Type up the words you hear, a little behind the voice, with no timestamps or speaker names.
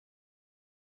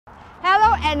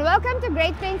Hello and welcome to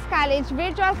Great Plains College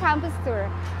Virtual Campus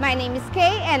Tour. My name is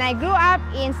Kay and I grew up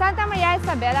in Santa Maria,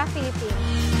 Isabela, Philippines.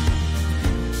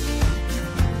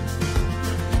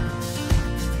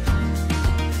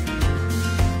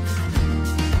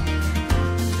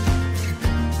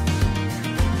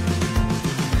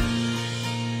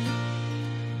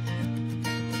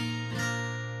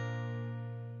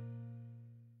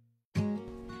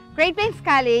 Great Plains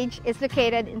College is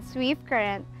located in Swift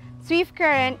Current. Swift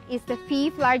Current is the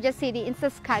 5th largest city in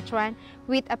Saskatchewan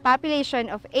with a population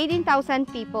of 18,000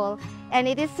 people, and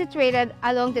it is situated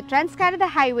along the Trans-Canada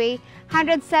Highway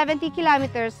 170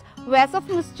 kilometers west of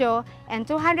Moose Jaw and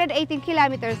 218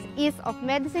 kilometers east of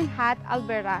Medicine Hat,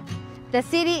 Alberta. The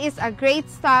city is a great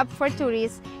stop for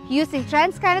tourists using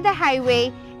Trans-Canada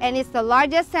Highway and is the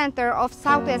largest center of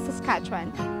Southwest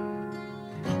Saskatchewan.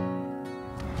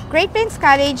 Great Plains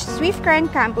College Swift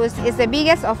Current campus is the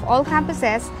biggest of all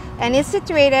campuses and is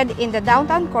situated in the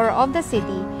downtown core of the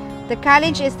city. The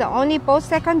college is the only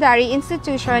post-secondary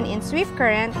institution in Swift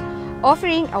Current,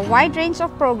 offering a wide range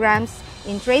of programs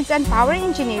in trades and power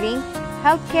engineering,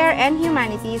 healthcare and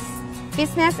humanities,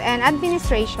 business and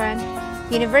administration,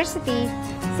 university,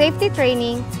 safety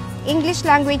training, English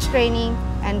language training,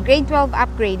 and grade 12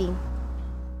 upgrading.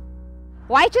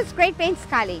 Why choose Great Plains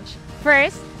College?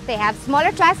 First, they have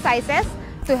smaller class sizes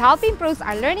to help improve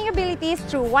our learning abilities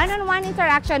through one-on-one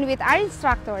interaction with our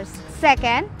instructors.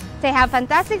 Second, they have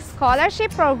fantastic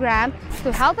scholarship program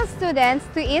to help us students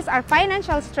to ease our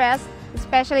financial stress,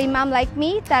 especially mom like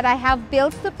me that I have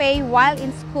bills to pay while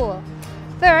in school.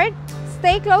 Third,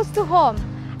 stay close to home.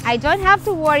 I don't have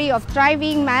to worry of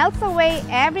driving miles away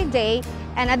every day,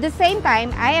 and at the same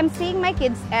time, I am seeing my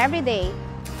kids every day.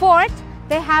 Fourth,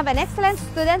 they have an excellent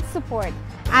student support.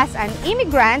 As an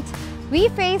immigrant, we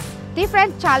face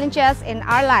different challenges in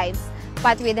our lives,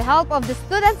 but with the help of the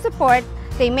student support,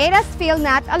 they made us feel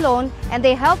not alone and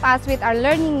they help us with our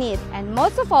learning needs. And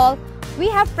most of all, we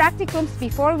have practicums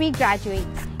before we graduate.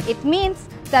 It means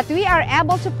that we are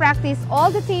able to practice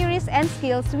all the theories and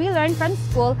skills we learn from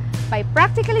school by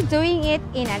practically doing it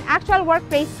in an actual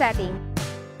workplace setting.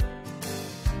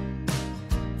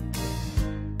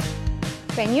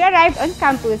 When you arrive on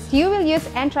campus, you will use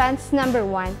entrance number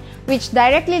 1, which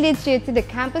directly leads you to the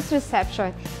campus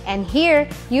reception. And here,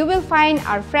 you will find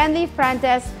our friendly front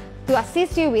desk to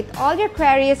assist you with all your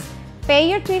queries, pay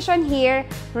your tuition here,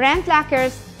 rent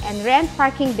lockers, and rent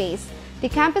parking bays. The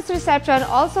campus reception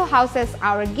also houses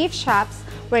our gift shops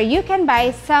where you can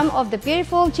buy some of the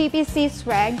beautiful GPC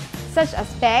swag such as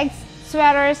bags,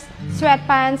 sweaters,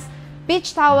 sweatpants,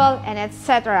 beach towel, and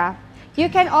etc. You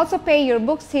can also pay your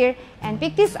books here and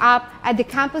pick this up at the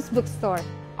campus bookstore.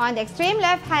 On the extreme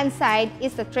left-hand side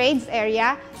is the trades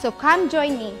area, so come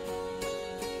join me.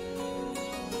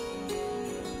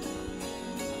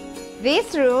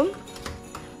 This room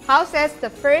houses the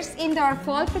first indoor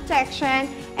fall protection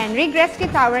and rig rescue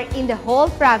tower in the whole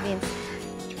province.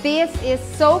 This is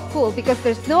so cool because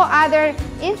there's no other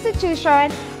institution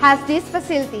has this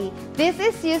facility. This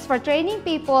is used for training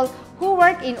people who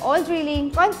work in oil drilling,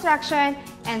 construction,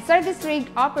 and service rig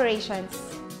operations.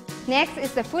 Next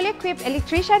is the fully equipped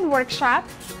electrician workshop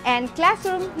and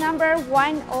classroom number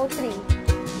 103.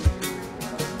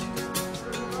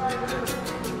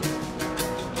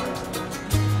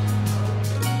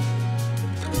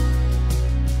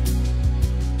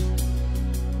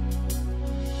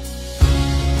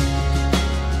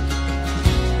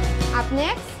 Up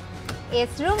next is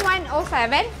room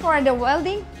 107 for the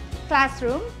welding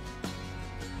classroom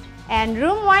and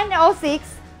room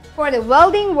 106 for the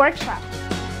welding workshop.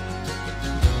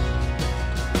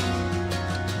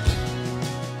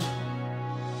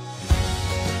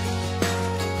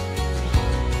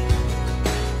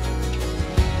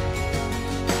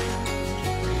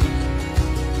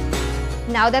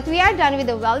 Now that we are done with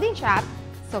the welding shop,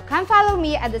 so come follow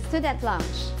me at the student lounge.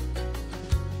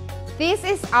 This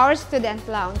is our student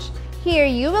lounge. Here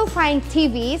you will find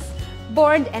TVs,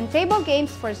 board and table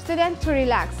games for students to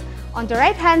relax. On the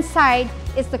right-hand side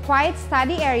is the quiet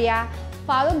study area,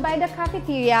 followed by the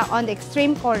cafeteria on the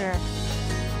extreme corner.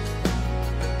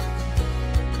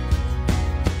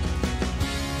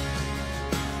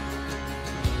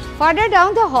 Further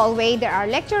down the hallway, there are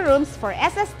lecture rooms for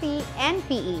SST and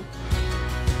PE.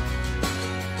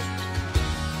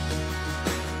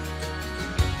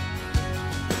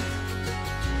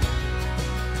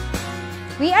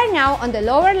 We are now on the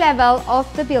lower level of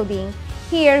the building.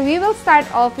 Here, we will start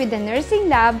off with the nursing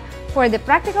lab for the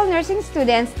practical nursing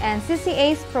students and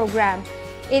CCA's program.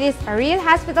 It is a real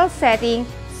hospital setting,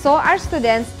 so our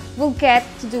students will get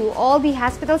to do all the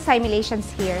hospital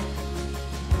simulations here.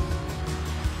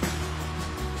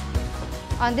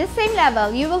 On this same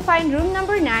level, you will find room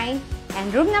number 9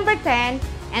 and room number 10,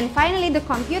 and finally the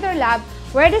computer lab,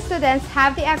 where the students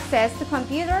have the access to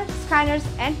computer, scanners,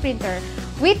 and printer.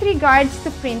 With regards to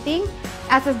printing,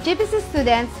 as a GPC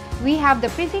students, we have the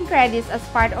printing credits as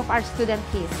part of our student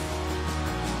fees.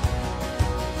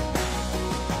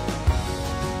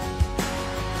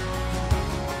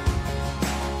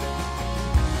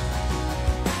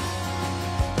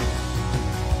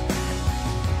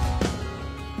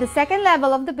 The second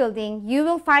level of the building, you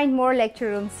will find more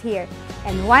lecture rooms here.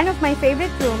 And one of my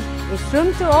favorite rooms is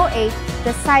room 208,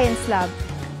 the Science Lab.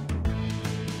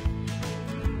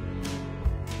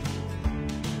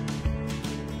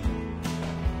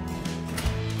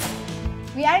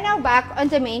 We are now back on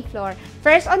the main floor.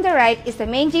 First on the right is the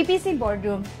main GPC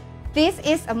boardroom. This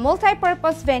is a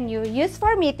multi-purpose venue used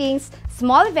for meetings,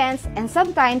 small events, and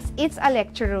sometimes it's a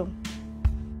lecture room.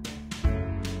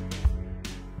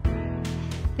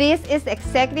 This is the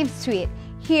Executive Suite.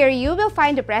 Here you will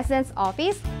find the President's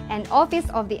office and office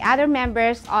of the other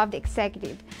members of the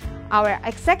Executive. Our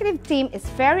executive team is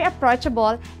very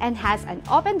approachable and has an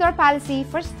open door policy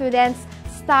for students,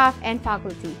 staff, and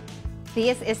faculty.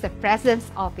 This is the President's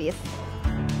office.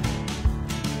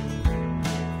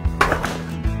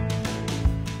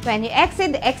 When you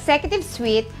exit the Executive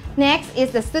Suite, next is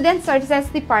the Student Services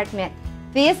Department.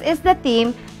 This is the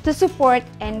team to support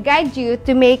and guide you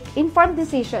to make informed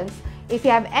decisions. If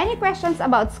you have any questions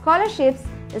about scholarships,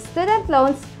 student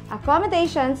loans,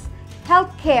 accommodations,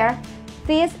 healthcare,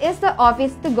 this is the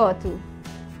office to go to.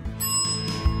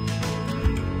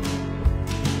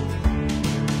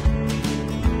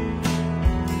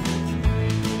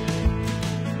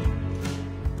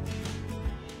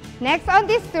 Next on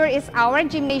this tour is our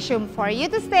gymnasium for you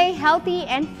to stay healthy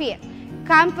and fit.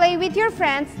 Come play with your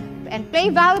friends and play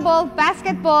volleyball,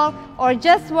 basketball, or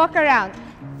just walk around.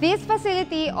 This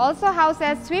facility also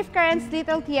houses Swift Current's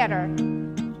Little Theater.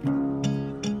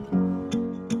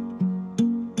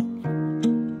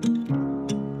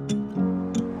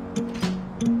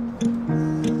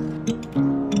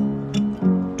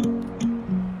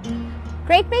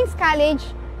 Great Plains College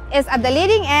is at the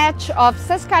leading edge of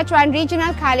Saskatchewan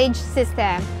Regional College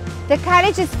System. The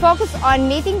college is focused on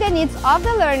meeting the needs of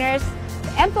the learners,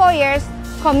 employers,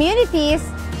 communities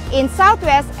in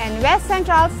Southwest and West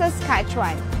Central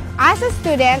Saskatchewan. As a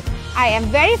student, I am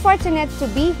very fortunate to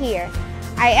be here.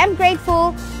 I am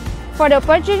grateful for the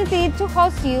opportunity to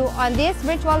host you on this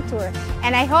virtual tour,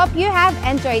 and I hope you have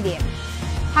enjoyed it.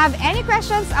 Have any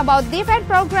questions about different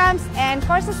programs and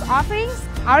courses offerings?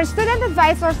 Our student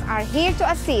advisors are here to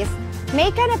assist.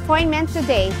 Make an appointment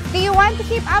today. Do you want to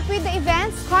keep up with the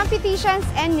events, competitions,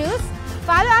 and news?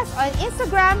 Follow us on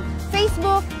Instagram,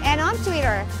 Facebook, and on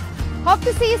Twitter. Hope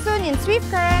to see you soon in Swift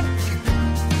Current.